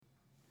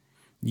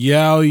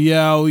Yo,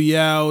 yo,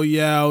 yo,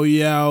 yo,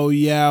 yo,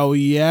 yo,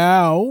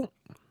 yo.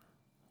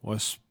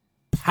 What's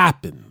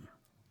poppin'?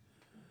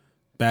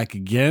 Back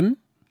again.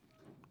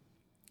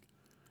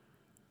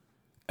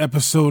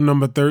 Episode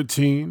number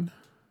 13.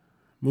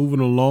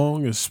 Moving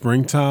along. It's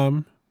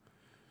springtime.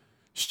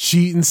 It's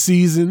cheating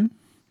season.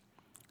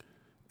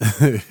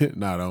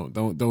 Nah,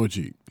 don't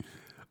cheat.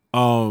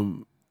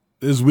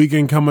 This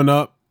weekend coming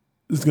up,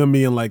 it's gonna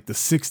be in like the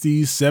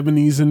 60s,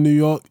 70s in New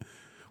York,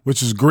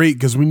 which is great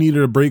because we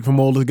needed a break from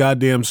all this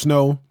goddamn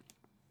snow.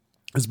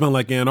 It's been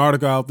like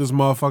Antarctica out this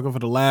motherfucker for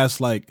the last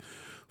like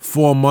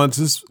 4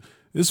 months.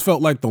 This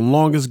felt like the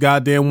longest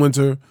goddamn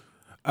winter.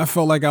 I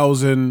felt like I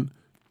was in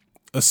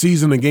a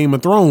season of Game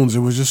of Thrones.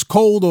 It was just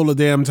cold all the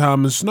damn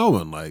time and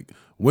snowing. Like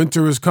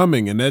winter is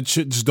coming and that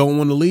shit just don't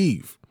want to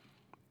leave.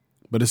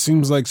 But it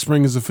seems like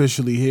spring is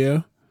officially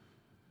here.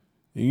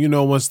 And you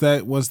know, once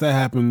that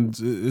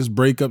happens, it's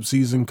breakup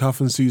season,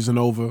 cuffing season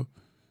over.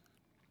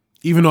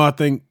 Even though I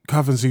think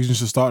cuffing season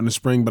should start in the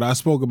spring, but I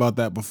spoke about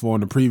that before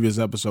in the previous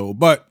episode.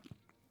 But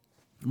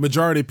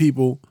majority of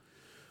people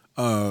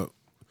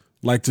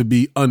like to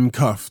be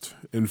uncuffed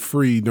and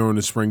free during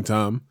the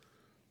springtime.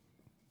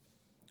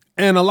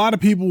 And a lot of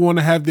people want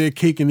to have their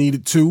cake and eat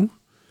it too,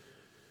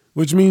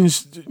 which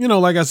means, you know,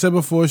 like I said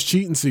before, it's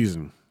cheating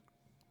season.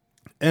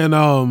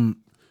 And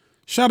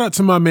shout out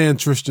to my man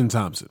Tristan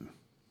Thompson.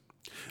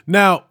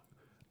 Now,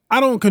 I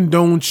don't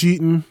condone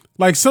cheating.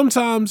 Like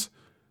sometimes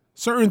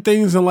certain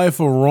things in life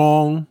are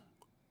wrong,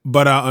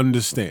 but I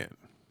understand.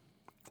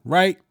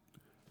 Right?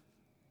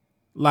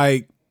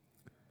 Like,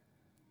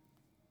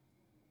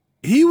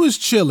 he was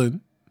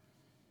chilling.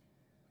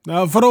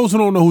 Now, for those who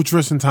don't know who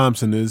Tristan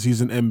Thompson is,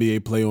 he's an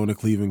NBA player on the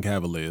Cleveland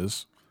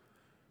Cavaliers.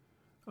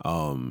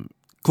 Khloe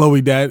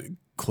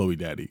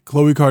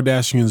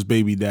Kardashian's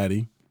baby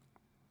daddy.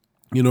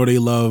 You know, they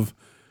love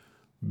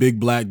big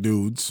black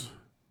dudes.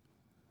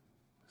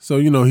 So,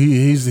 you know,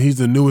 he's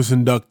the newest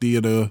inductee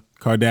of the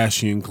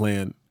Kardashian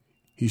clan.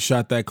 He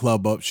shot that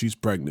club up. She's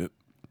pregnant.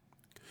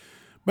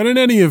 But in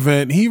any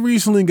event, he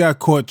recently got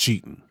caught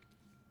cheating.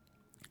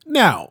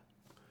 Now,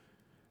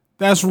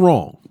 that's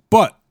wrong.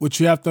 But what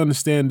you have to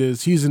understand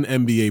is he's an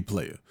NBA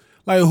player.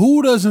 Like,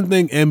 who doesn't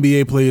think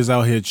NBA players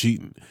out here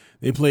cheating?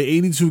 They play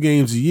 82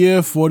 games a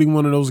year.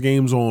 41 of those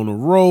games are on the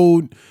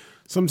road.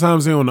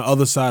 Sometimes they're on the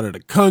other side of the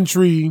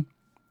country.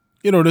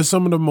 You know, there's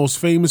some of the most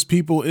famous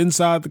people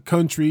inside the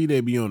country.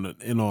 They be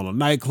in all the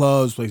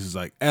nightclubs, places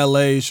like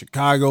LA,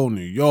 Chicago, New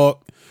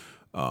York,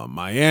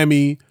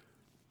 Miami.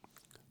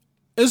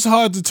 It's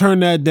hard to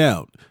turn that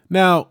down.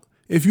 Now,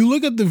 if you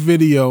look at the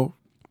video,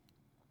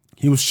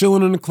 he was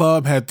chilling in the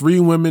club, had 3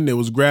 women that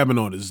was grabbing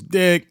on his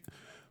dick,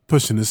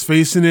 pushing his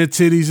face in their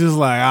titties. It's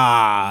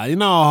like, you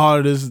know how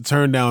hard it is to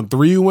turn down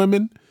 3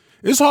 women?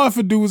 It's hard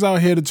for dudes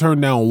out here to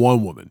turn down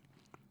 1 woman.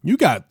 You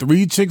got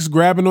 3 chicks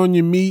grabbing on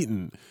your meat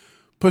and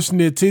pushing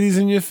their titties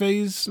in your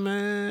face,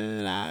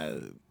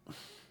 man.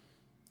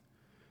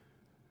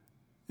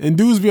 And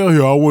dudes be out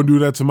here, I want to do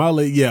that to my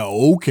lady. Yeah,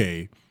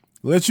 okay.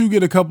 Let you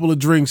get a couple of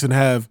drinks and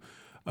have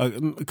a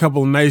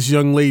couple of nice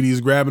young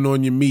ladies grabbing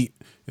on your meat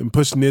and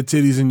pushing their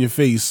titties in your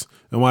face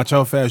and watch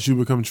how fast you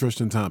become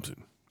Tristan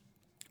Thompson.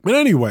 But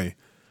anyway,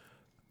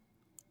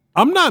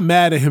 I'm not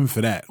mad at him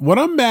for that. What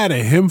I'm mad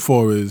at him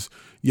for is,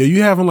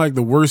 you having like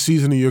the worst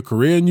season of your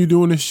career and you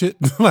doing this shit?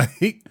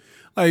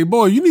 Like,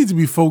 boy, you need to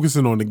be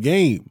focusing on the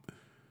game.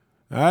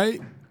 All right?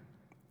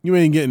 You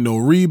ain't getting no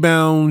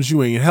rebounds.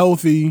 You ain't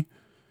healthy.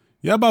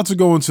 You're about to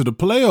go into the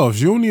playoffs.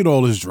 You don't need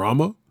all this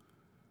drama.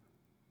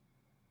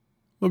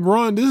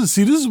 LeBron, this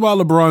is why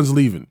LeBron's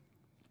leaving.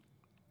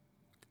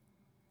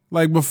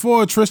 Like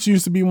before, Tristan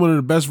used to be one of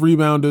the best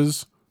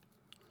rebounders.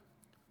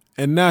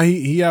 And now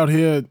he out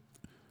here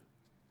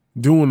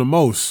doing the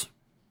most.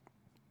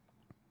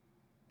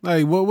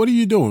 Like, what are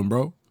you doing,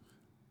 bro?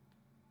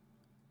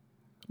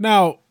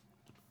 Now,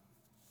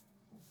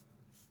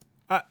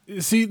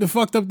 see, the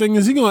fucked up thing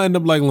is he gonna end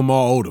up like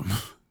Lamar Odom.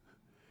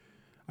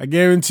 I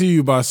guarantee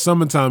you by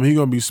summertime he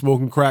gonna be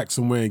smoking crack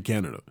somewhere in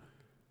Canada.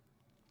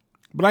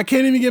 But I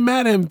can't even get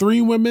mad at him.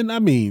 3 women, I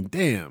mean,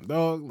 damn,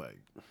 dog. Like,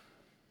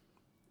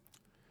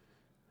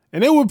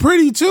 and they were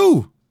pretty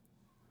too.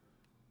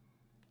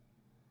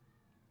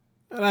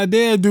 And I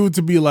dare dude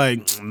to be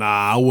like,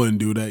 nah, I wouldn't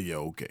do that. Yeah,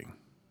 okay.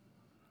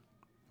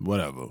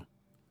 Whatever.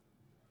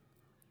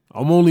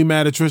 I'm only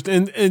mad at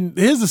Tristan. And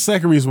here's the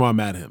second reason why I'm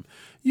mad at him.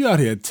 You out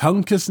here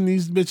tongue kissing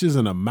these bitches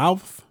in the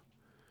mouth?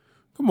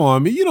 Come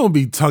on, man. You don't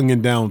be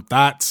tonguing down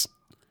thoughts.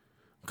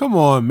 Come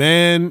on,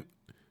 man.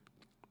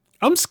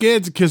 I'm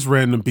scared to kiss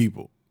random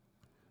people.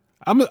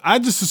 I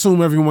just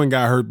assume everyone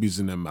got herpes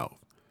in their mouth.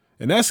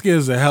 And that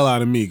scares the hell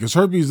out of me because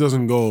herpes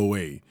doesn't go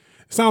away.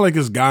 It's not like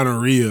it's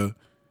gonorrhea.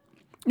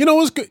 You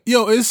know,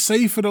 it's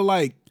safer to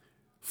like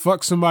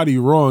fuck somebody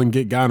raw and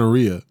get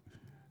gonorrhea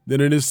than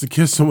it is to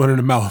kiss someone in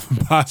the mouth and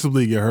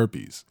possibly get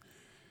herpes.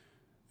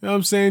 You know what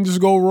I'm saying?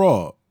 Just go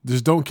raw.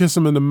 Just don't kiss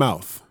them in the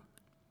mouth.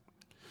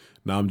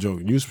 Now I'm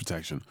joking. Use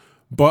protection.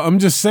 But I'm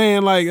just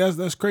saying, like,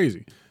 that's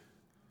crazy.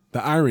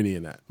 The irony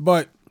in that.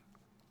 But,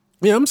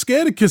 yeah, I'm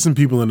scared of kissing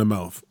people in the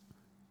mouth.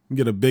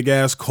 Get a big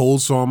ass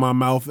cold sore on my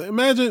mouth.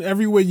 Imagine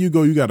everywhere you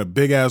go, you got a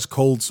big ass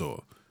cold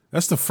sore.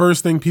 That's the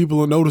first thing people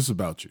will notice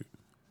about you.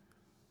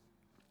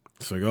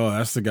 It's like, oh,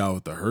 that's the guy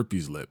with the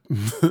herpes lip.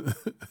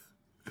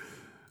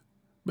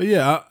 But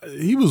yeah,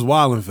 he was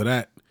wilding for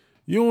that.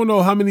 You don't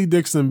know how many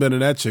dicks done been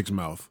in that chick's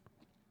mouth.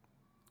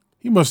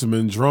 He must have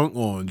been drunk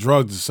or on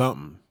drugs or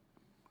something.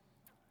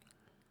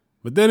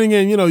 But then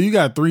again, you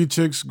got 3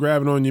 chicks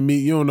grabbing on your meat.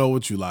 You don't know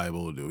what you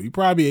liable to do. He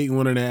probably ate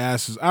one of their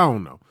asses. I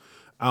don't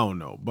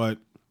know. But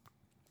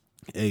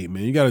hey,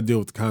 man, you got to deal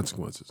with the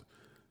consequences.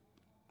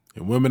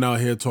 And women out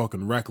here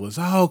talking reckless.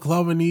 Oh,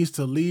 Clover needs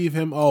to leave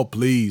him. Oh,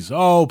 please.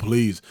 Oh,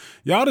 please.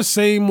 Y'all the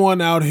same one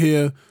out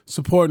here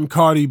supporting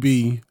Cardi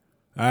B,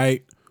 all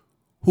right,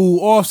 who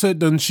Offset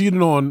done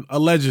cheated on,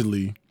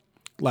 allegedly.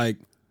 Like,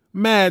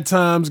 mad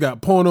times,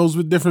 got pornos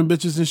with different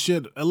bitches and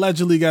shit.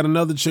 Allegedly got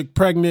another chick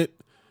pregnant.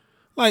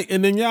 Like,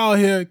 and then y'all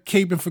here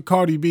caping for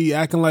Cardi B,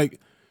 acting like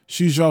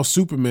she's y'all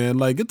Superman.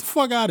 Like, get the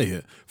fuck out of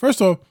here.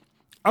 First off,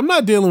 I'm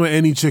not dealing with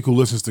any chick who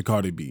listens to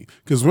Cardi B.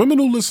 Because women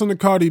who listen to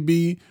Cardi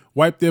B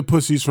wipe their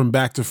pussies from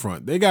back to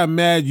front. They got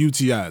mad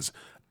UTIs.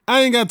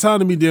 I ain't got time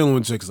to be dealing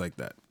with chicks like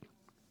that.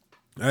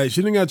 All right,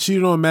 she done got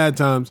cheated on mad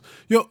times.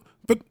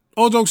 But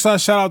all jokes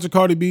aside, shout out to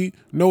Cardi B.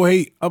 No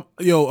hate.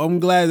 I'm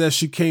glad that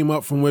she came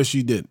up from where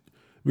she did.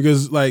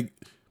 Because, like,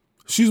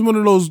 she's one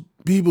of those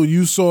people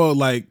you saw,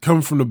 like,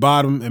 come from the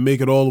bottom and make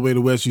it all the way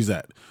to where she's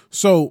at.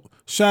 So,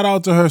 shout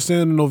out to her,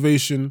 standing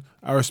ovation.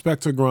 I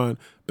respect her grind.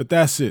 But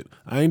that's it.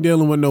 I ain't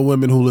dealing with no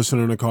women who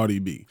listen to Cardi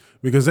B.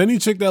 Because any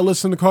chick that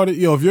listen to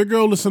Cardi, if your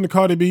girl listen to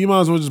Cardi B, you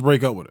might as well just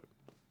break up with her.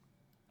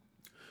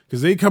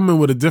 Because they come in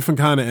with a different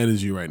kind of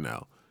energy right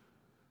now.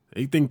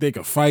 They think they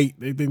could fight.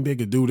 They think they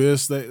could do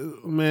this.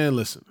 Man,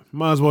 listen.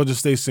 Might as well just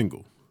stay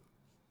single.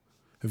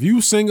 If you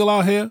single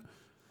out here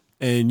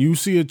and you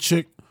see a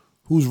chick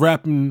who's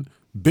rapping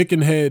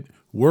Bickenhead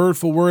word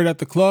for word at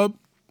the club,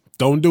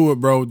 don't do it,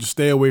 bro. Just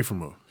stay away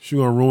from her. She's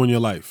going to ruin your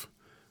life.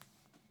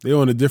 They're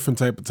on a different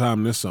type of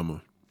time this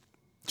summer.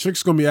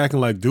 Chicks going to be acting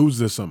like dudes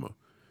this summer.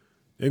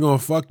 They're going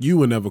to fuck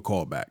you and never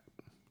call back.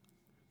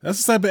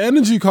 That's the type of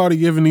energy Cardi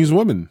giving these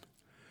women.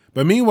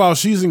 But meanwhile,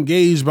 she's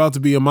engaged, about to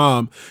be a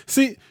mom.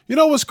 See, you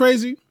know what's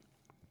crazy?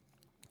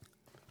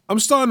 I'm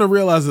starting to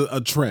realize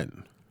a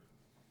trend.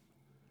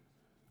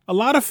 A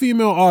lot of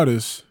female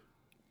artists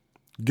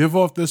give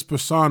off this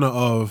persona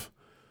of,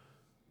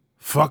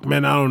 fuck,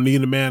 man, I don't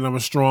need a man. I'm a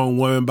strong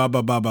woman, blah,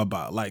 blah, blah, blah,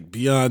 blah. Like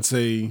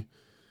Beyonce,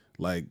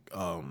 like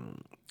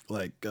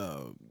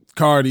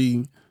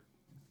Cardi.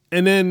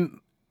 And then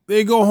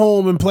they go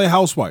home and play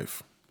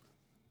housewife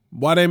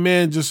while their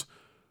man just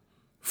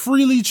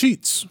freely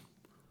cheats.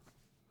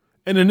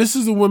 And then this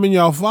is the women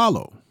y'all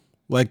follow.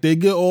 Like, they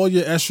get all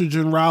your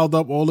estrogen riled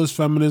up, all this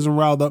feminism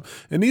riled up.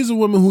 And these are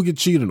women who get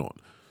cheated on.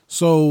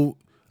 So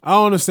I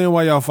don't understand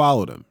why y'all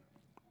follow them.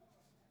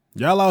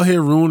 Y'all out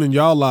here ruining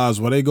y'all lives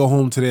while they go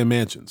home to their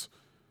mansions.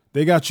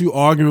 They got you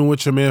arguing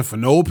with your man for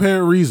no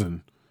apparent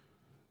reason.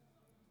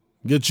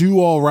 Get you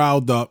all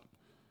riled up,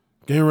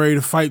 getting ready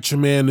to fight your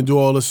man and do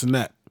all this and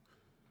that.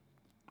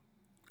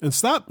 And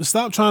stop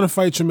trying to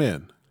fight your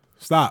man.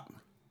 Stop.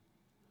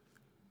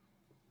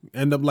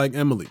 End up like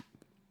Emily.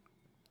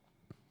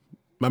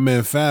 My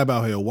man Fab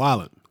out here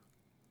wilding.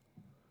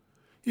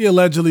 He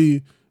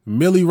allegedly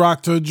Millie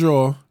rocked her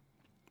jaw,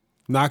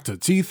 knocked her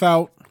teeth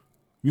out.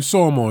 You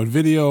saw him on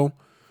video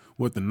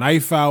with the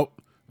knife out,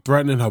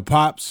 threatening her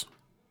pops.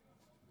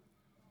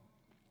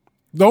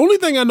 The only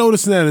thing I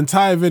noticed in that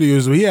entire video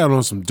is he had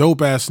on some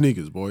dope ass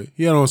sneakers, boy.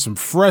 He had on some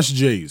fresh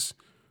J's.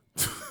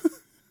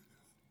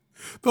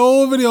 The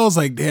whole video was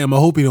like, damn, I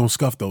hope he don't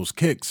scuff those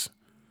kicks.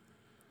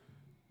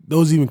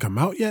 Those even come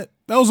out yet?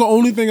 That was the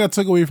only thing I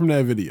took away from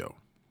that video.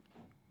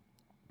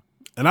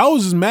 And I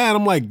was just mad.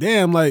 I'm like,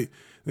 damn, like,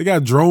 they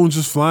got drones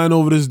just flying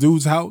over this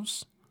dude's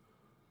house.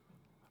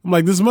 I'm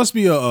like, this must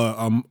be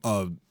a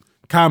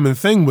common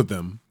thing with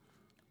them.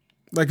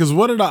 Like, because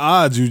what are the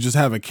odds you just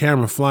have a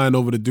camera flying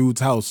over the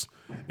dude's house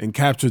and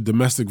capture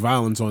domestic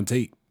violence on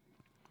tape?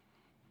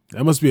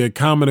 That must be a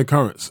common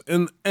occurrence.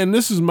 And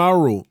this is my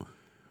rule.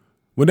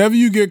 Whenever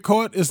you get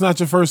caught, it's not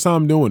your first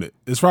time doing it.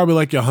 It's probably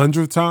like your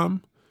 100th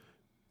time.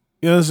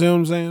 You understand what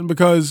I'm saying?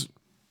 Because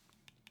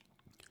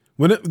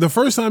the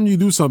first time you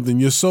do something,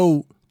 you're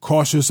so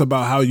cautious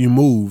about how you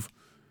move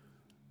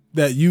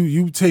that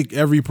you take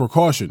every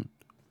precaution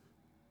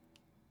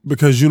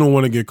because you don't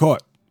want to get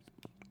caught.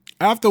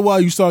 After a while,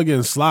 you start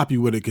getting sloppy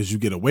with it because you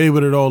get away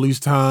with it all these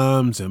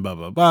times and blah,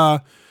 blah, blah.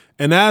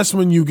 And that's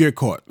when you get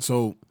caught.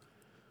 So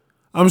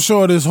I'm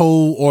sure this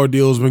whole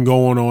ordeal's been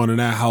going on in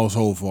that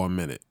household for a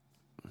minute.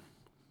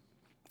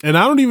 And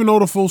I don't even know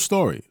the full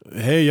story.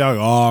 Hey, y'all,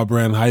 oh,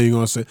 Brandon, how you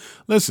going to say?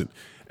 Listen,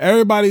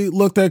 everybody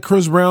looked at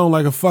Chris Brown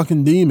like a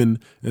fucking demon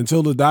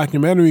until the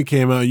documentary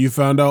came out and you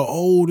found out,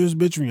 oh, this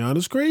bitch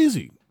Rihanna's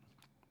crazy.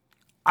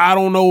 I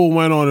don't know what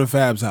went on in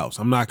Fab's house.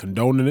 I'm not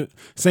condoning it.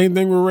 Same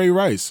thing with Ray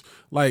Rice.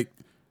 Like,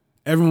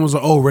 everyone was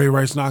like, oh, Ray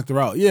Rice knocked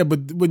her out. Yeah,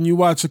 but when you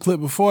watch the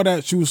clip before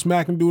that, she was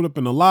smacking dude up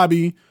in the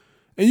lobby.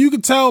 And you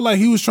could tell, like,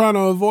 he was trying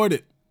to avoid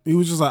it. He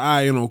was just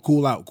like,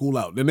 cool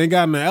out. Then they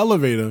got in the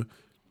elevator.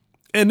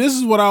 And this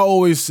is what I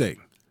always say.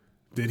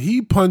 Did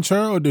he punch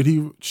her or did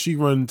she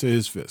run into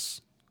his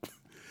fists?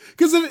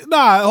 Because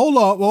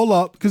hold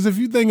up. Because if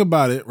you think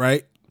about it,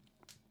 right?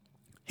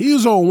 He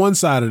was on one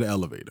side of the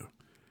elevator.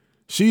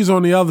 She's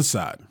on the other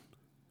side.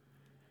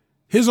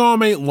 His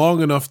arm ain't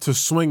long enough to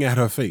swing at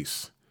her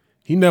face.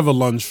 He never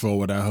lunged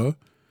forward at her.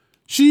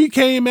 She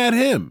came at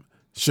him.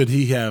 Should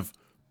he have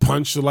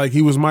punched her like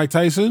he was Mike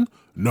Tyson?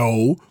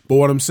 No. But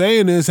what I'm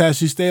saying is, had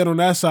she stayed on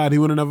that side, he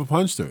would have never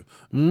punched her.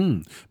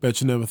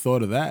 Bet you never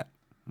thought of that.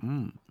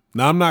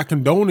 Now, I'm not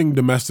condoning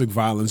domestic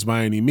violence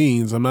by any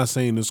means. I'm not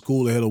saying it's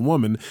cool to hit a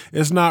woman.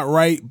 It's not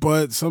right,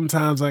 but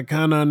sometimes I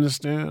kind of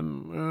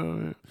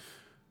understand.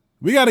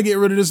 We got to get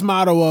rid of this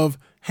motto of,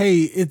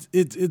 hey,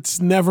 it's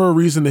never a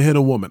reason to hit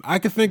a woman. I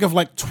could think of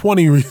like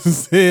 20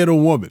 reasons to hit a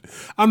woman.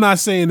 I'm not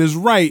saying it's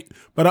right,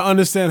 but I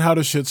understand how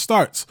the shit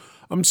starts.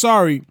 I'm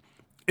sorry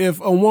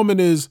if a woman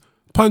is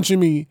punching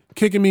me,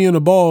 kicking me in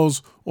the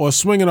balls, or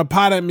swinging a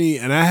pot at me,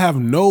 and I have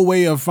no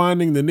way of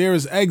finding the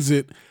nearest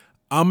exit.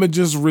 I'ma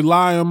just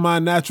rely on my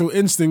natural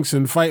instincts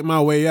and fight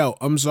my way out.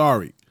 I'm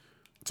sorry.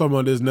 I'm talking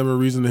about there's never a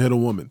reason to hit a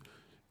woman.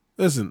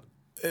 Listen,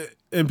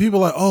 and people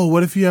are like, oh,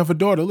 what if you have a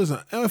daughter? Listen,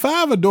 if I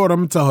have a daughter,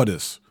 I'm going to tell her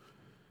this.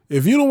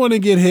 If you don't want to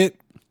get hit,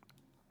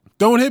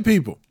 don't hit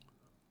people.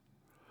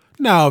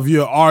 Now, if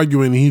you're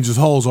arguing and he just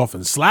hauls off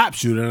and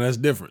slaps you, then that's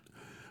different.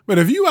 But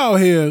if you out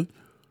here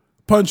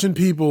punching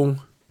people,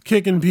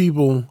 kicking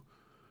people,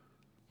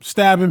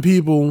 stabbing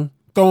people,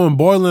 throwing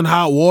boiling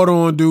hot water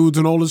on dudes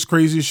and all this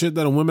crazy shit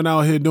that a women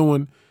out here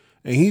doing,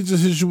 and he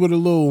just hits you with a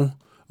little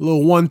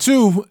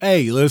 1-2,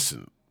 hey,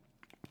 listen.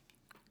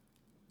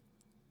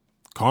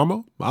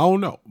 Karma? I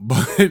don't know.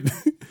 But,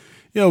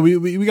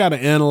 we got to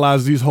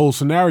analyze these whole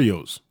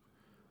scenarios.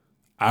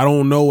 I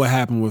don't know what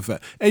happened with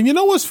that. And you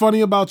know what's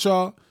funny about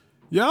y'all?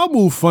 Y'all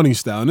move funny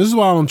style. And this is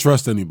why I don't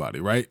trust anybody,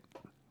 right?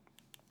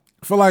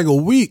 For like a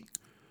week,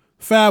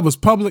 Fab was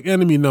public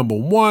enemy number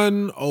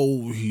one.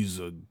 Oh, he's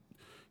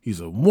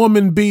a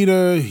woman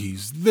beater.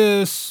 He's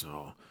this.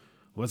 Oh,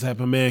 what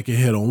type of man can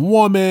hit a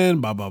woman?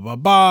 Blah, blah, blah,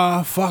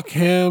 blah. Fuck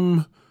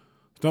him.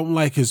 Don't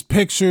like his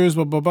pictures.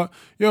 Blah, blah, blah.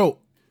 Yo,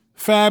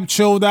 Fab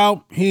chilled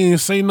out. He didn't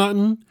say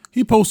nothing.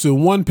 He posted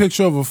one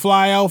picture of a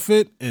fly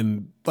outfit,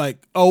 and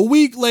like a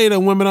week later,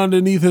 women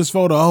underneath his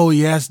photo, oh,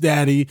 yes,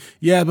 daddy.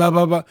 Yeah, blah,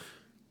 blah, blah.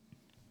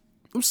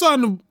 I'm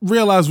starting to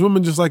realize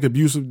women just like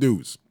abusive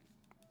dudes.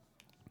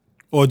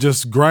 Or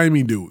just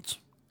grimy dudes.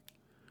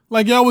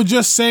 Like y'all were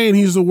just saying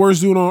he's the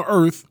worst dude on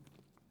earth.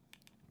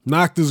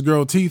 Knocked this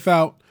girl teeth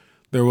out.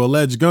 There were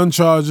alleged gun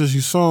charges.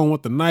 You saw him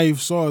with the knife,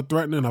 saw her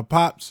threatening her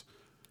pops.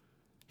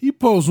 He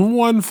posts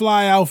one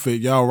fly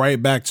outfit, y'all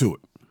right back to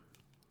it.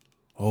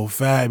 Oh,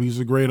 Fab, he's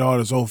a great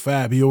artist. Oh,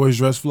 Fab, he always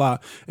dressed fly.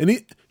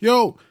 And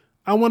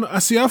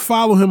I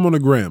follow him on the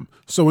gram.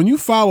 So when you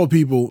follow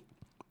people,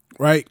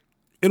 right,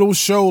 it'll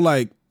show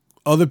like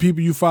other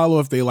people you follow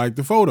if they like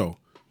the photo.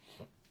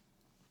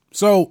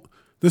 So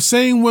the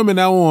same women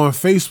that were on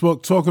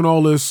Facebook talking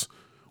all this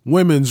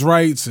women's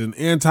rights and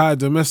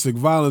anti-domestic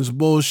violence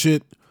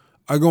bullshit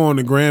are going on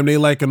the gram. They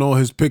liking all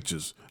his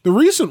pictures. The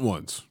recent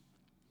ones.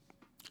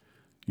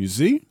 You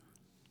see?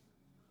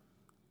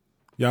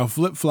 Y'all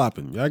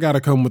flip-flopping. Y'all got to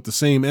come with the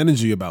same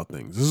energy about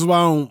things. This is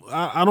why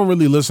I don't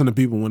really listen to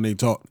people when they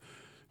talk.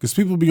 Because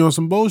people be on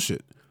some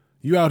bullshit.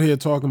 You out here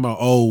talking about,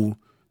 oh,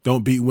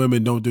 don't beat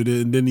women, don't do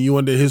this. And then you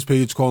under his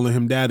page calling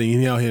him daddy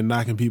and he out here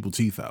knocking people's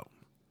teeth out.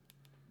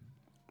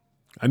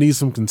 I need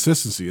some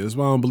consistency. That's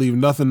why I don't believe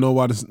nothing no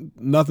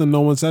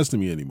one says to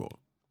me anymore.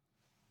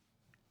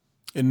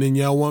 And then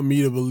y'all want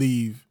me to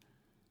believe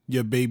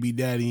your baby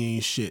daddy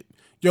ain't shit.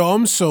 Yo,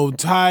 I'm so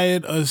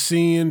tired of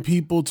seeing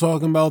people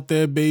talking about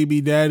their baby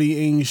daddy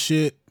ain't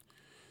shit.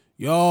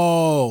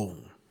 Yo.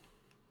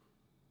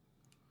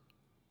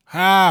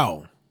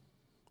 How?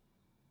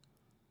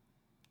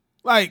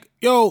 Like,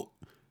 yo,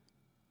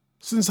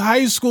 since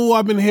high school,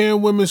 I've been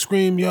hearing women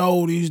scream,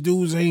 yo, these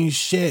dudes ain't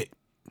shit.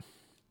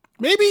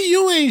 Maybe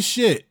you ain't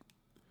shit.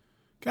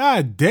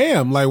 God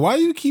damn. Like, why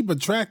you keep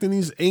attracting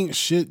these ain't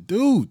shit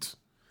dudes?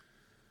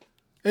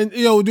 And,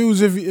 yo,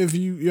 dudes, if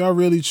y'all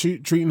really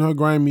treating her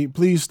grimy,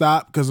 please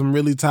stop, because I'm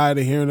really tired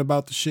of hearing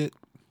about the shit.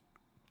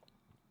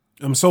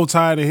 I'm so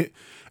tired of it.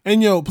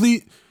 And, yo,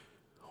 please,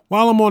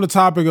 while I'm on the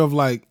topic of,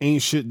 like,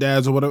 ain't shit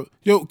dads or whatever,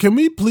 yo, can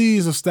we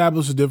please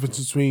establish a difference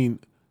between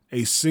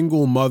a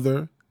single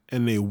mother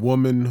and a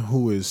woman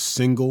who is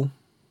single?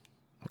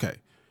 Okay.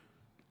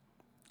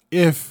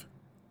 If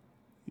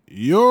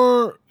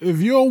you're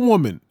a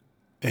woman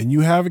and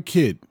you have a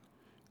kid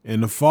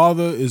and the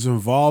father is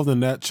involved in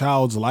that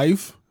child's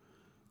life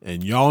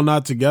and y'all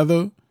not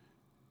together,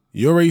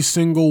 you're a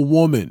single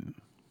woman.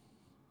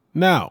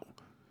 Now,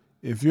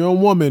 if you're a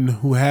woman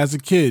who has a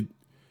kid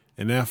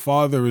and that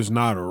father is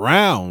not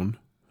around,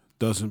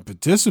 doesn't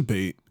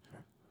participate,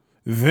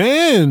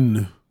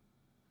 then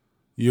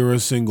you're a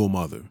single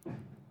mother.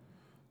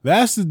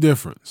 That's the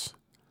difference.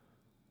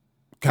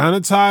 Kind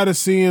of tired of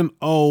seeing,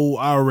 oh,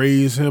 I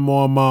raised him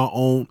on my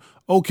own.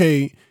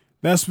 Okay,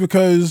 that's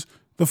because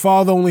the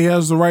father only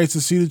has the right to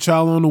see the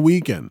child on the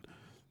weekend.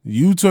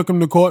 You took him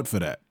to court for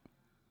that.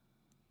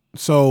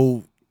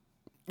 So,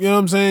 you know what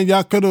I'm saying?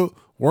 Y'all could have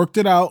worked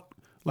it out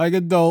like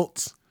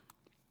adults.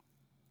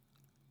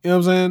 You know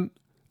what I'm saying?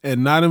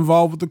 And not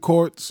involved with the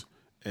courts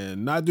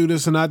and not do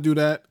this and not do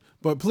that.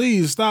 But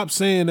please stop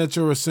saying that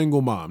you're a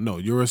single mom. No,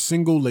 you're a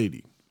single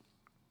lady.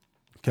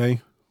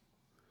 Okay?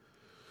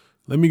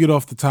 Let me get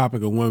off the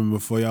topic of women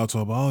before y'all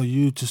talk about, oh,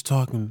 you just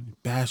talking,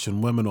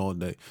 bashing women all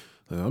day.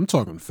 I'm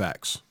talking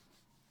facts.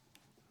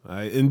 All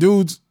right? And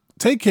dudes,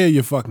 take care of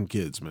your fucking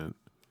kids, man.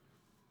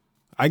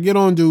 I get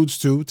on dudes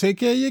too. Take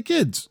care of your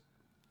kids.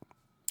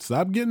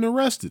 Stop getting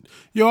arrested.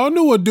 Yo, I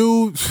knew a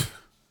dude,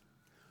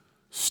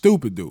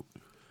 stupid dude.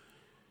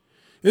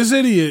 This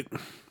idiot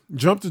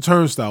jumped the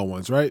turnstile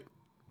once, right?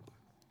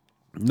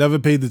 Never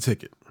paid the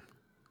ticket.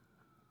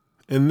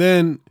 And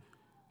then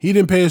he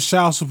didn't pay his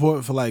child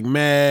support for like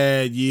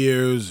mad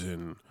years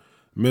and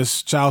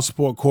missed child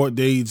support court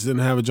dates,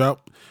 didn't have a job.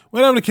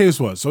 Whatever the case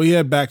was. So he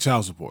had back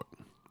child support.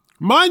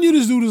 Mind you,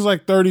 this dude is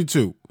like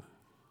 32.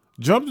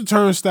 Jumped the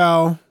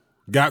turnstile,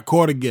 got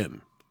caught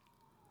again.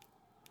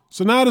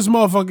 So now this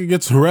motherfucker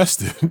gets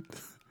arrested.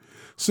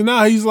 So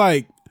now he's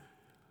like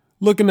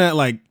looking at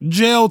like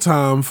jail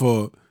time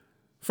for,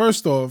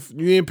 first off,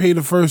 you ain't paid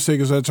the first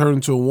ticket, so that turned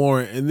into a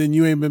warrant, and then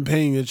you ain't been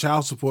paying your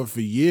child support for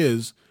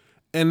years,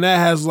 and that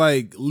has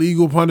like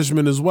legal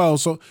punishment as well.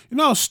 So you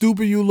know how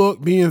stupid you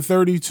look being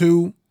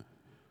 32,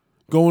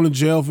 going to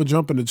jail for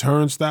jumping the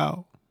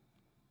turnstile?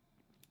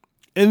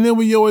 And then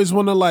we always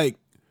want to like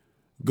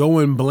go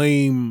and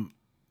blame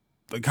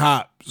the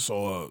cops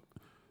or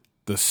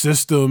the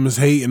system is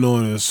hating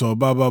on us, so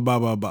blah, blah, blah,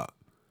 blah, blah.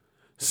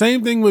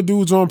 Same thing with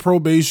dudes on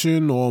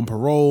probation or on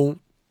parole.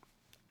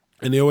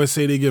 And they always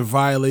say they get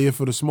violated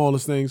for the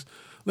smallest things.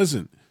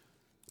 Listen,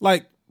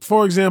 like,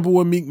 for example,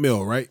 with Meek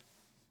Mill, right?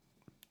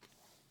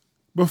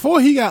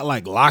 Before he got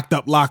like locked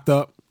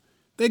up,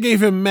 they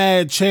gave him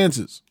mad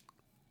chances,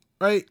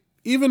 right?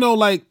 Even though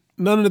like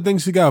none of the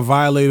things he got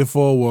violated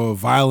for were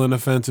violent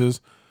offenses,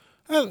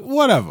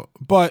 whatever.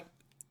 But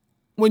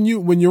when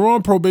you're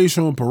on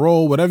probation or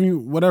parole,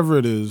 whatever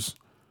it is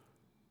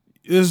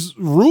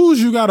rules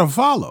you got to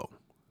follow.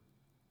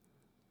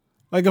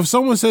 Like if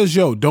someone says,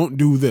 yo, don't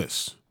do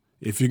this.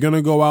 If you're going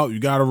to go out, you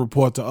got to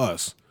report to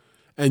us.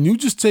 And you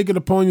just take it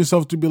upon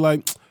yourself to be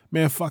like,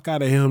 man, fuck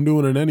out of here. I'm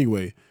doing it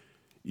anyway.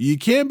 You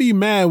can't be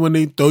mad when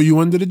they throw you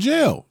under the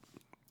jail.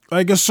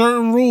 Like a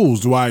certain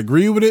rules. Do I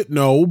agree with it?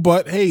 No.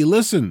 But hey,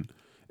 listen,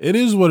 it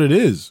is what it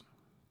is.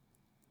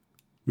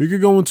 We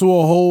could go into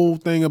a whole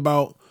thing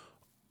about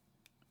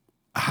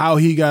how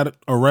he got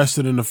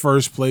arrested in the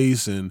first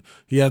place and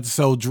he had to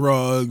sell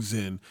drugs,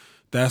 and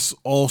that's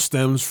all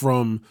stems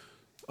from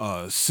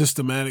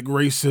systematic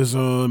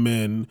racism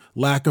and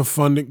lack of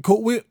funding.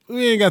 We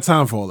ain't got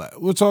time for all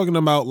that. We're talking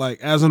about like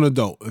as an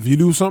adult, if you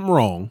do something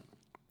wrong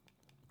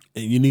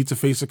and you need to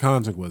face the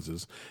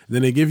consequences,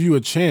 then they give you a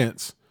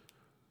chance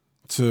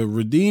to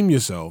redeem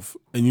yourself,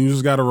 and you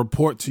just got to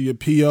report to your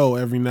PO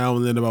every now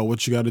and then about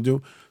what you got to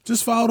do.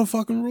 Just follow the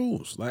fucking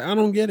rules. Like, I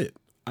don't get it.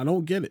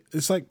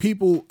 It's like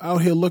people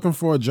out here looking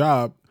for a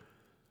job,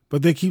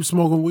 but they keep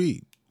smoking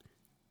weed.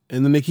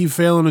 And then they keep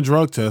failing a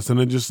drug test, and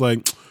they're just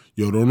like,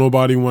 yo, don't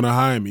nobody want to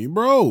hire me.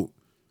 Bro,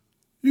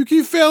 you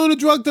keep failing a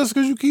drug test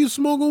because you keep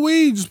smoking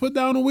weed. Just put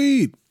down the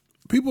weed.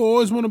 People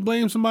always want to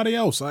blame somebody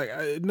else. Like,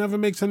 it never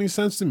makes any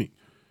sense to me.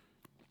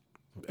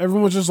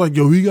 Everyone's just like,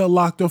 yo, he got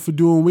locked up for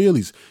doing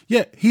wheelies.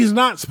 Yeah, he's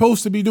not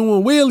supposed to be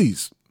doing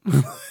wheelies.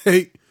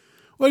 Hey,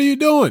 what are you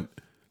doing?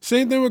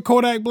 Same thing with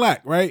Kodak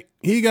Black, right?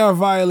 He got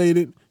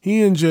violated.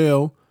 He in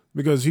jail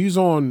because he's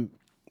on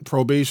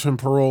probation,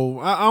 parole.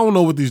 I don't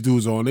know what these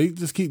dudes are on. They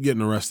just keep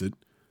getting arrested.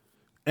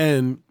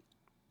 And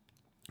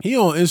he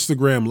on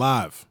Instagram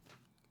Live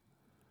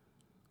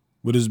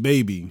with his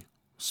baby,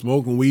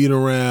 smoking weed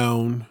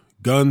around,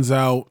 guns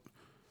out.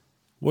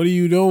 What are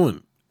you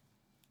doing?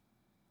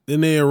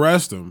 Then they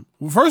arrest him.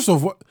 Well, first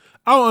off,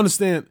 I don't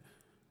understand.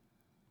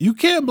 You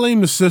can't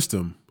blame the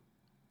system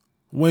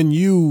when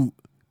you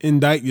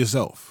indict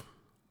yourself.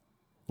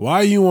 Why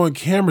are you on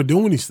camera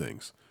doing these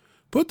things?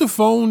 Put the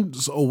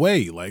phones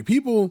away. Like,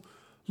 people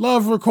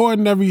love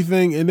recording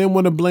everything and then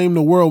want to blame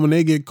the world when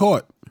they get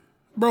caught.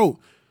 Bro,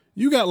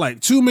 you got like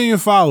 2 million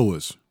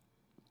followers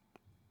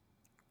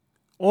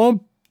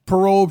on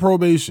parole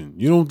probation.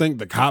 You don't think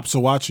the cops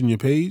are watching your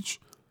page?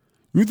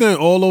 You think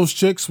all those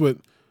chicks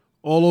with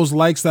all those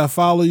likes that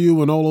follow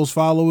you and all those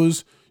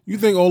followers, you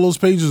think all those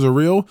pages are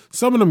real?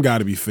 Some of them got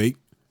to be fake.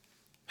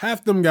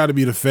 Half them got to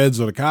be the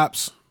feds or the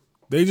cops.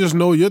 They just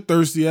know your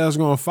thirsty ass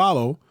going to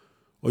follow,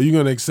 or you're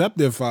going to accept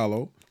their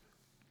follow,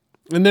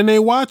 and then they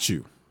watch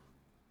you.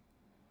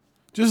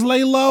 Just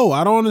lay low.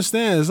 I don't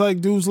understand. It's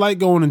like dudes like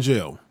going to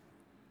jail.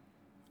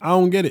 I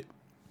don't get it.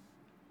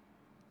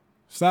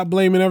 Stop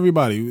blaming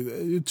everybody.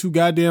 You're too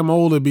goddamn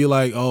old to be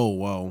like, oh,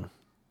 well,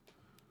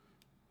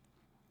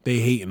 they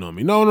hating on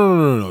me.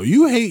 No.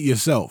 You hate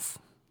yourself.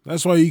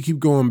 That's why you keep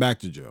going back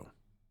to jail.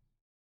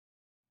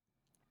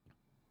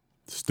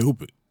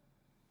 Stupid.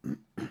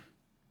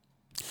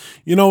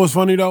 You know what's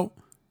funny though?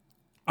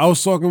 I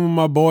was talking with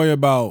my boy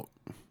about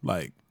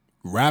like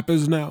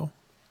rappers now.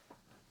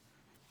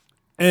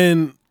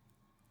 And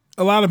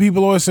a lot of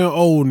people always saying,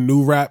 "Oh,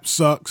 new rap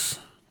sucks."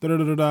 Da da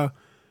da da da.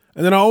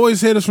 And then I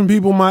always hear this from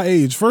people my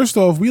age. First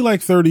off, we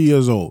like 30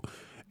 years old.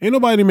 Ain't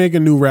nobody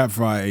making new rap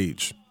for our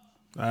age.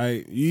 All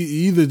right, you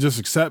either just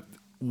accept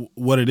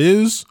what it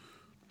is,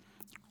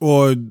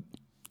 or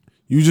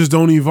you just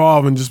don't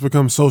evolve and just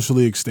become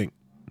socially extinct.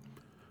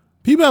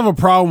 People have a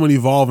problem with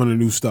evolving to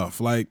new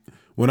stuff. Like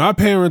when our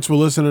parents were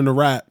listening to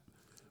rap,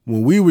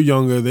 when we were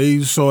younger,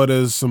 they saw it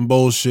as some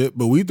bullshit,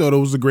 but we thought it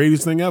was the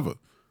greatest thing ever.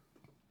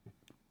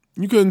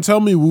 You couldn't tell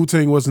me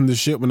Wu-Tang wasn't the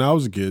shit when I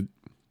was a kid.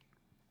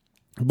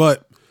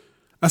 But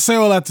I say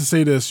all that to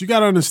say this. You got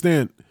to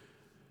understand,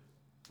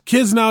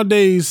 kids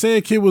nowadays, say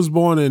a kid was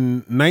born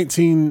in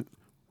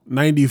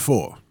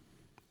 1994,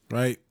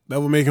 right?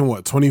 That would make him,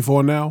 what,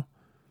 24 now?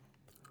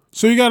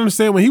 So you got to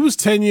understand, when he was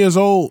 10 years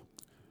old,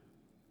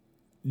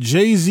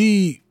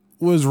 Jay-Z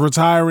was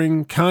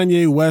retiring.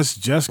 Kanye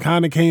West just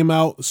kind of came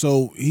out,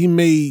 so he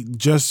may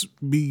just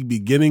be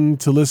beginning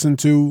to listen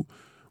to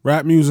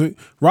rap music.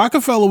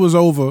 Rockefeller was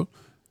over. All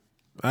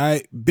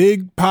right,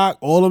 Big Pac,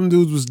 all them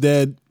dudes was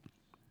dead.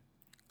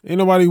 Ain't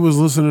nobody was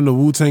listening to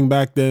Wu-Tang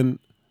back then.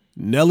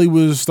 Nelly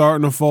was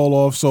starting to fall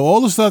off. So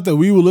all the stuff that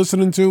we were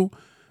listening to,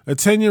 a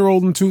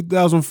 10-year-old in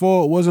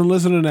 2004 wasn't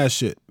listening to that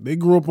shit. They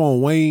grew up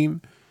on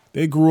Wayne.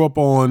 They grew up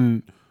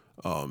on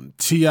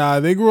T.I.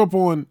 They grew up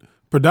on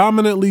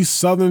predominantly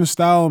Southern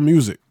style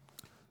music.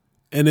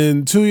 And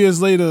then 3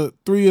 years later,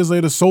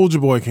 Soulja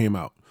Boy came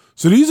out.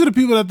 So these are the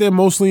people that they're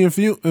mostly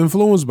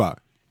influenced by.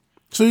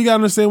 So you got to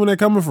understand where they're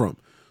coming from.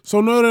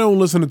 So no, they don't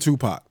listen to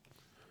Tupac.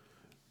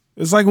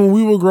 It's like when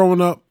we were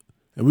growing up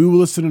and we were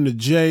listening to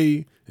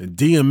Jay and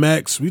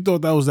DMX, we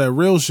thought that was that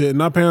real shit.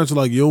 And our parents were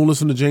like, you don't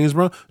listen to James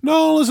Brown? No, I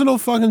don't listen to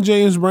fucking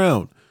James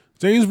Brown.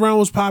 James Brown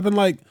was popping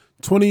like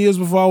 20 years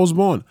before I was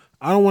born.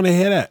 I don't want to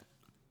hear that.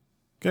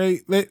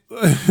 Okay? You know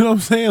what I'm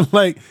saying?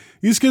 Like,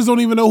 these kids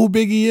don't even know who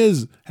Biggie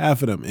is,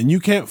 half of them. And you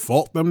can't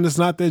fault them. It's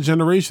not their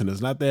generation.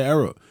 It's not their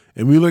era.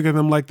 And we look at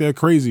them like they're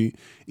crazy.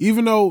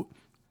 Even though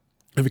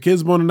if a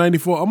kid's born in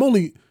 94, I'm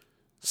only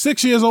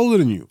 6 years older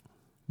than you.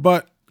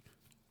 But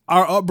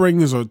our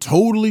upbringings are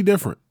totally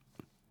different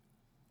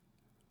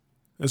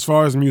as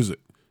far as music.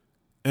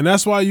 And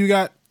that's why you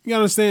got to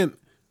understand,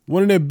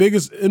 one of their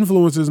biggest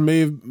influences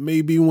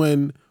may be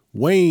when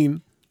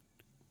Wayne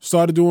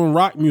started doing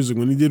rock music,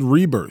 when he did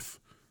Rebirth.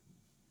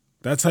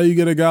 That's how you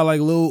get a guy like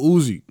Lil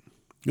Uzi.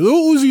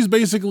 Lil Uzi's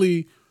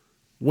basically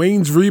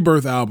Wayne's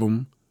Rebirth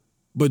album,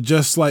 but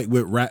just like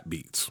with rap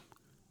beats.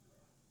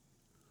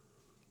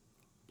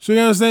 So you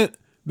understand,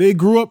 they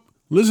grew up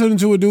listening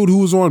to a dude who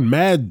was on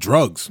mad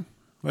drugs.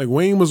 Like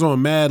Wayne was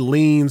on mad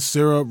lean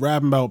syrup,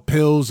 rapping about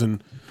pills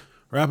and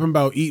rapping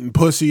about eating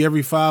pussy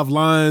every 5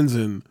 lines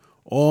and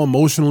all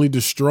emotionally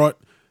distraught.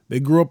 They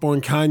grew up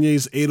on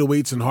Kanye's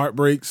 808s and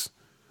Heartbreaks.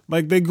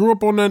 Like they grew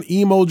up on that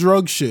emo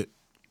drug shit.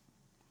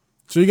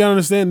 So you gotta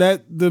understand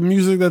that the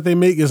music that they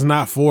make is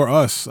not for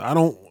us. I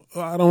don't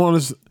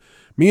want to.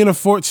 Me and a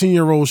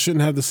 14-year-old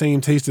shouldn't have the same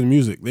taste in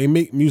music. They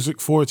make music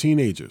for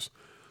teenagers.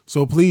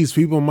 So please,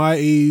 people my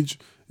age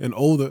and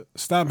older,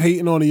 stop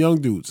hating on the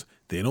young dudes.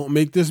 They don't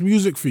make this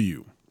music for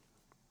you.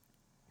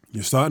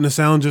 You're starting to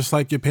sound just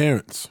like your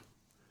parents.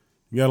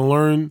 You got to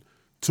learn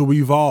to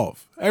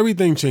evolve.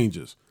 Everything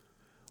changes.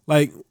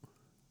 Like,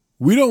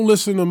 we don't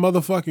listen to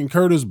motherfucking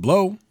Curtis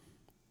Blow.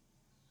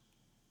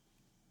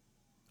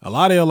 A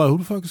lot of y'all are like, who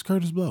the fuck is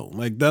Curtis Blow?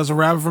 Like, that's a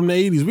rapper from the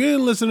 80s. We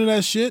didn't listen to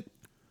that shit.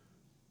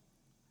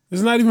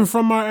 It's not even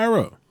from our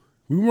era.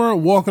 We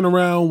weren't walking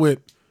around with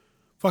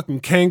fucking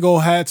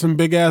Kango hats and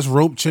big ass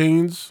rope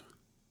chains.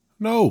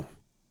 No.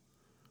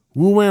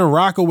 We were wearing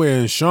Rockaway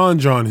and Sean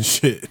John and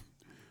shit.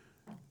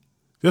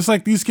 Just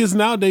like these kids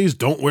nowadays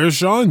don't wear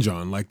Sean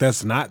John. Like,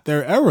 that's not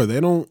their era. They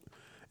don't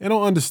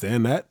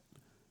understand that.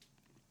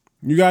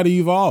 You got to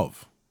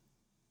evolve.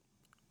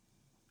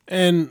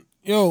 And,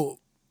 yo,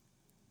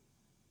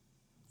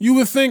 you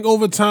would think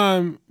over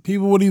time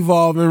people would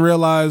evolve and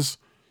realize,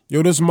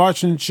 yo, this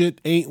marching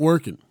shit ain't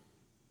working.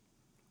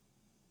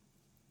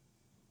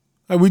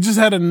 Like, we just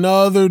had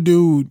another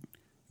dude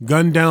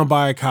gunned down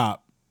by a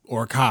cop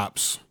or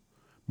cops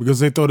because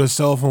they thought his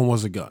cell phone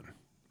was a gun.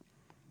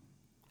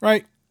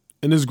 Right?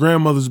 In his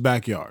grandmother's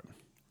backyard.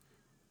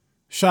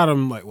 Shot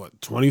him like,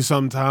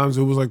 20-something times.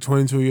 He was like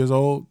 22 years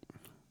old.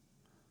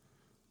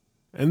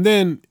 And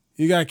then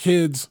you got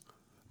kids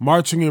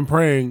marching and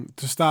praying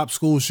to stop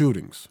school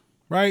shootings.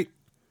 Right?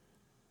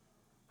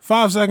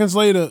 5 seconds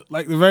later,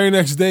 like the very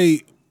next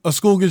day, a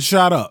school gets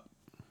shot up.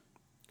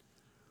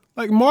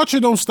 Like,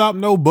 marching don't stop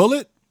no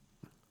bullet.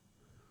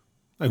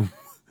 Like,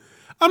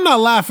 I'm not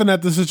laughing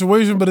at the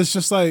situation, but it's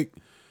just like,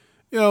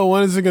 yo,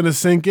 when is it going to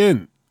sink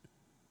in?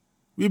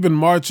 We've been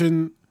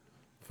marching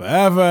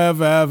forever,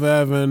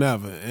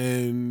 ever,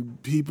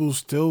 and people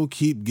still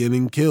keep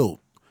getting killed.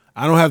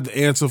 I don't have the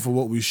answer for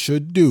what we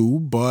should do,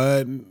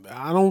 but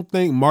I don't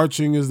think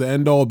marching is the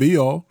end-all,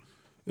 be-all.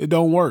 It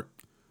don't work.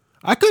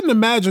 I couldn't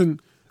imagine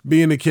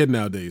being a kid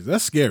nowadays.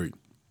 That's scary.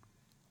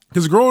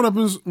 Because growing up,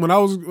 when I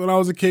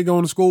was a kid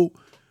going to school,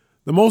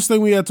 the most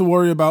thing we had to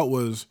worry about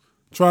was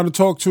trying to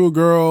talk to a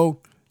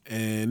girl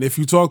And if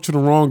you talk to the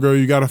wrong girl,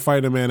 you got to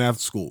fight a man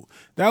after school.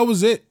 That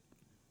was it.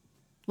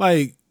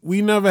 Like,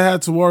 we never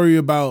had to worry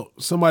about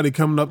somebody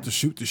coming up to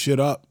shoot the shit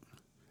up.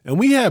 And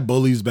we had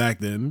bullies back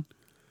then.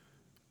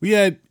 We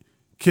had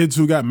kids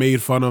who got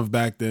made fun of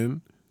back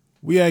then.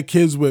 We had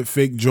kids with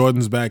fake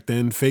Jordans back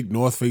then, fake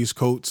North Face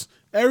coats.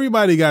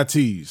 Everybody got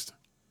teased.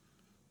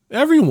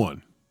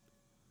 Everyone.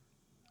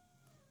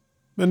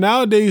 But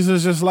nowadays,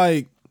 it's just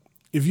like,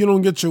 if you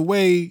don't get your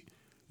way,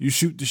 you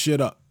shoot the shit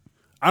up.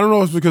 I don't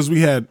know if it's because we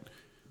had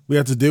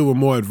to deal with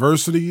more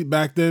adversity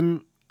back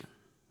then.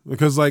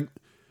 Because, like,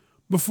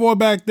 before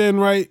back then,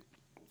 right?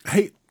 I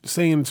hate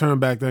saying the term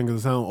back then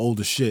because it sounds old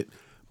as shit.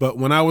 But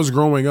when I was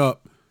growing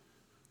up,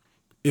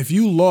 if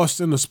you lost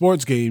in a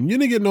sports game, you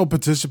didn't get no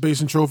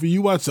participation trophy.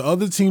 You watched the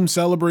other team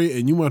celebrate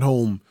and you went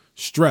home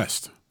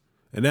stressed.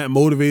 And that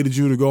motivated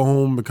you to go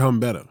home and become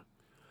better.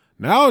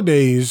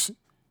 Nowadays,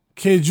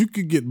 kids, you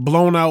could get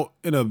blown out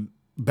in a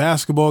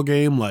basketball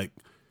game like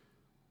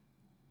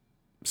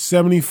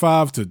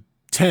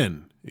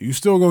 75-10. You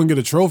still going to get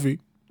a trophy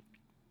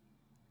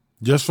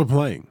just for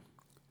playing.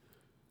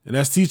 And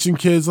that's teaching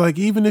kids, like,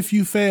 even if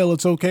you fail,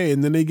 it's okay.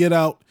 And then they get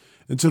out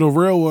into the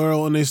real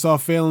world and they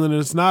start failing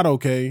and it's not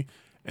okay.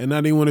 And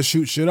now they want to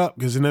shoot shit up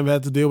because they never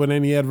had to deal with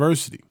any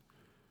adversity.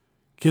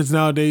 Kids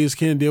nowadays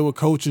can't deal with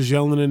coaches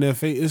yelling in their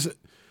face. It's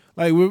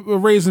like we're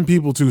raising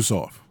people too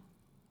soft.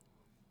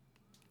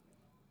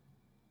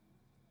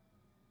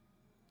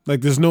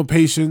 Like, there's no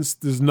patience.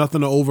 There's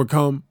nothing to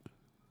overcome.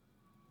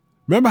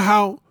 Remember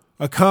how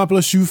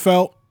accomplished you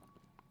felt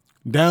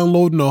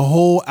downloading a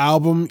whole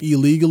album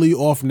illegally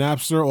off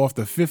Napster off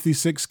the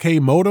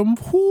 56K modem?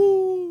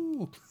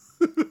 Whoo!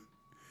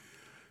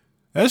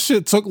 That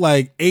shit took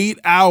like 8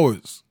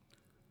 hours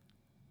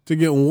to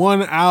get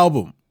one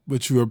album,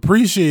 but you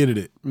appreciated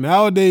it.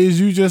 Nowadays,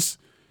 you just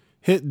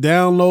hit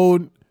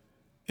download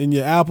in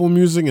your Apple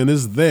Music and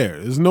it's there.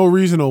 There's no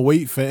reason to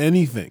wait for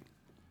anything.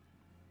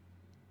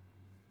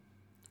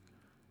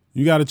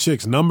 You got a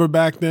chick's number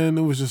back then.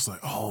 It was just like,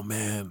 oh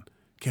man,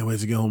 can't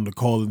wait to get home to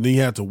call her. Then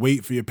you had to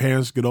wait for your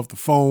parents to get off the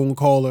phone,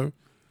 call her.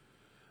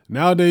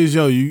 Nowadays,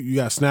 yo, you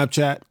got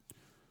Snapchat,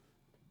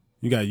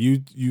 you got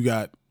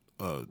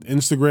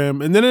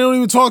Instagram, and then they don't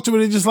even talk to her.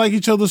 They just like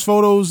each other's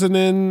photos, and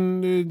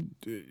then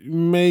you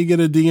may get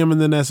a DM, and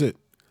then that's it.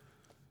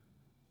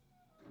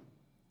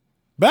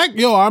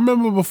 I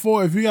remember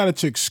before, if you got a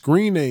chick's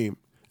screen name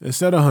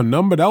instead of her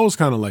number, that was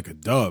kind of like a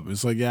dub.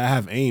 It's like, yeah, I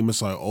have AIM.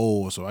 It's like,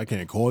 oh, so I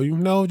can't call you?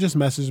 No, just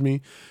message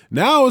me.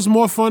 Now it's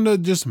more fun to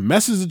just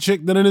message a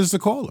chick than it is to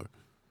call her.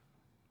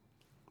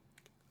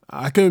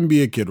 I couldn't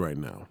be a kid right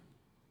now.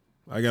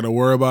 I got to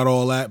worry about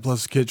all that,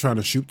 plus a kid trying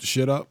to shoot the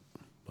shit up.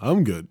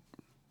 I'm good.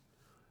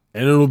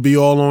 And it'll be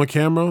all on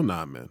camera?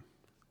 Nah, man.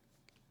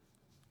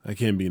 I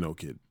can't be no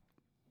kid.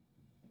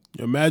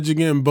 Imagine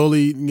getting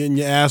bullied, getting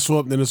your ass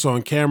whooped, then it's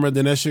on camera,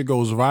 then that shit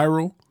goes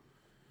viral.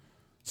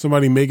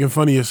 Somebody making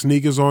fun of your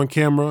sneakers on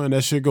camera and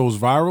that shit goes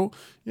viral.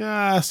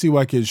 Yeah, I see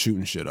why kids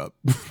shooting shit up.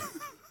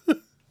 And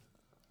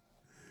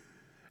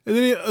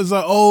then it's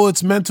like, oh,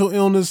 it's mental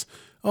illness.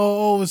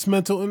 Oh, it's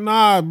mental.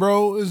 Nah,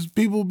 bro. It's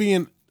people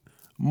being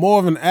more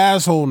of an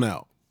asshole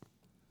now.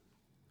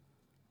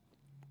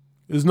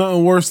 There's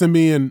nothing worse than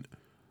being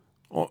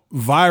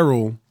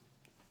viral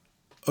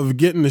of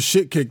getting the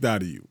shit kicked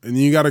out of you. And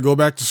then you got to go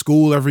back to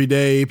school every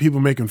day. People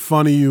making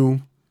fun of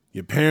you.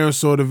 Your parents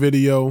saw the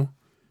video.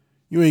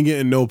 You ain't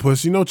getting no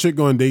pussy. No chick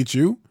gonna date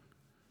you.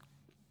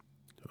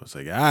 I was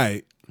like, all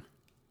right.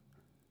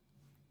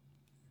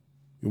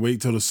 You wait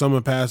till the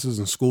summer passes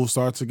and school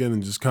starts again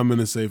and just come in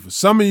and say, for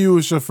some of you,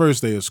 it's your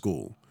first day of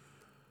school.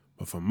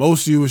 But for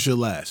most of you, it's your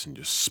last. And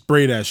just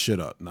spray that shit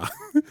up. Nah.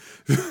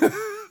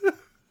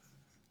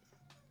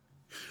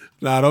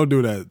 Nah, don't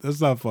do that. That's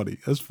not funny.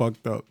 That's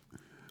fucked up.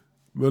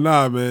 But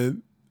nah,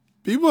 man.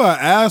 People are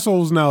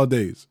assholes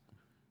nowadays.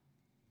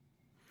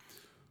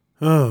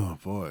 Oh,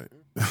 boy.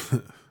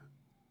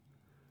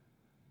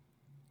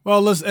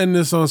 Well, let's end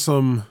this on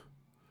some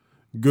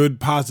good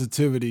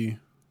positivity.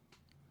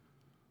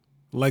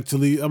 I'm going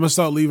to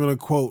start leaving a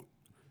quote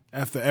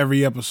after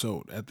every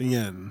episode at the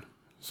end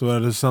so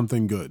that it's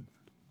something good.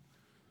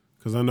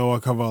 Because I know I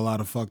cover a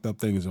lot of fucked up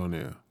things on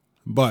there.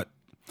 But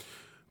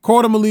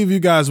quote I'm going to leave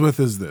you guys with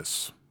is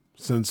this,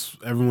 since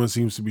everyone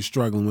seems to be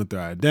struggling with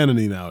their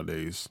identity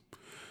nowadays.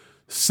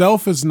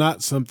 Self is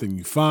not something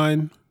you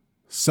find.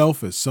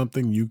 Self is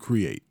something you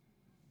create.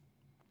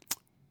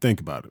 Think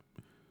about it.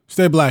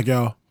 Stay black,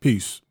 y'all.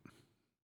 Peace.